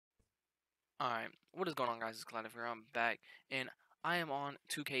Alright, what is going on, guys? It's Clyde here. I'm back, and I am on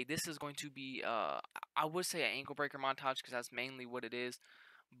 2K. This is going to be, I would say an ankle breaker montage, because that's mainly what it is,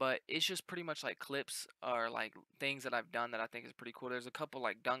 but it's just pretty much like clips or like things that I've done that I think is pretty cool. There's a couple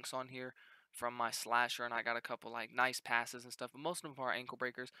like dunks on here from my slasher, and I got a couple like nice passes and stuff, but most of them are ankle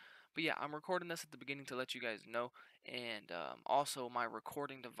breakers. But yeah, I'm recording this at the beginning to let you guys know, and also my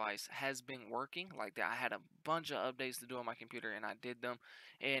recording device has been working. Like that, I had a bunch of updates to do on my computer, and I did them,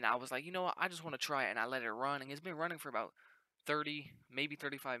 and I was like, you know what, I just want to try it, and I let it run, and it's been running for about 30, maybe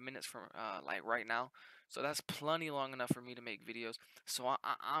 35 minutes from like right now. So that's plenty long enough for me to make videos. So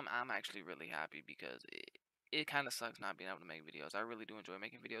I'm actually really happy, because it kind of sucks not being able to make videos. I really do enjoy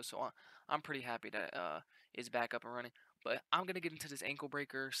making videos, so I'm pretty happy that it's back up and running. But I'm gonna get into this ankle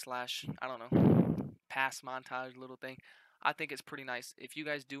breaker slash, I don't know, pass montage little thing. I think it's pretty nice. If you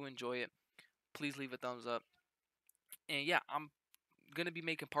guys do enjoy it, please leave a thumbs up. And yeah, I'm gonna be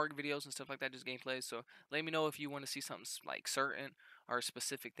making park videos and stuff like that, just gameplays. So let me know if you want to see something like certain or a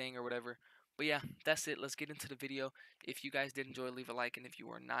specific thing or whatever. But yeah, that's it. Let's get into the video. If you guys did enjoy, leave a like, and if you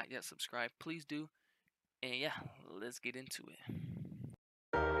are not yet subscribed, please do. And yeah, let's get into it.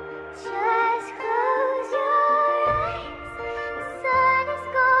 Just close your eyes, the sun is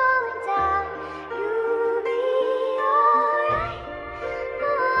going down, you'll be alright,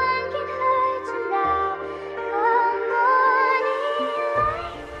 no one can hurt you now, come morning light, you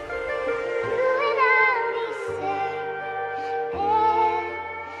and I'll be safe and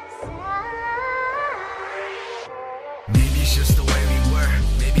sound. Maybe it's just the way we were,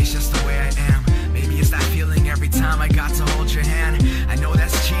 maybe it's just the way I am. Maybe it's that feeling every time I got to hold your hand. I know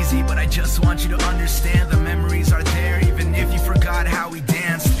that's cheesy, but I just want you to understand the memories are there, even if you forgot how we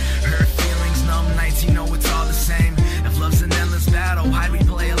danced. Hurt feelings, numb nights, you know it's all the same. If love's an endless battle, why'd we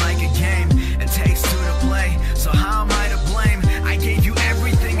play it like a game? It takes two to play, so how am I to blame? I gave you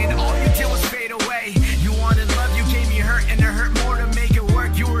everything and all you did was fade away. You wanted love, you gave me hurt, and it hurt more to make it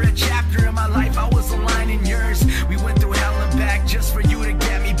work. You were a chapter in my life, I was a line in yours. We went through hell and back just for you to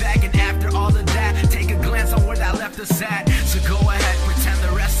get me back, and after all of that, take a glance on where that left us at. So go ahead, pretend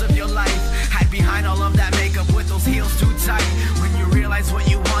the rest of your life, hide behind all of that makeup with those heels too tight. When you realize what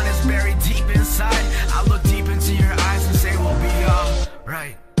you want is buried deep inside, I'll look deep into your eyes and say we'll be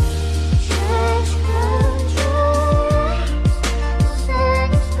alright. Just close your eyes, the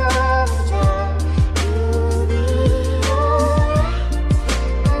sun is going down, you'll be alright, no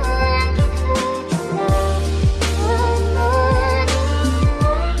one can hurt you now, come morning light, you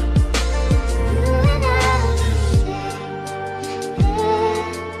and I'll be safe and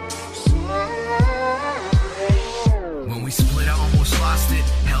sound. When we split, I almost lost it,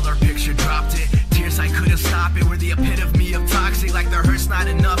 held our picture, dropped it. Tears I couldn't stop it, were the epitome of toxic, like the hurt's not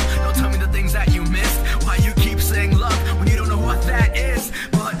enough. No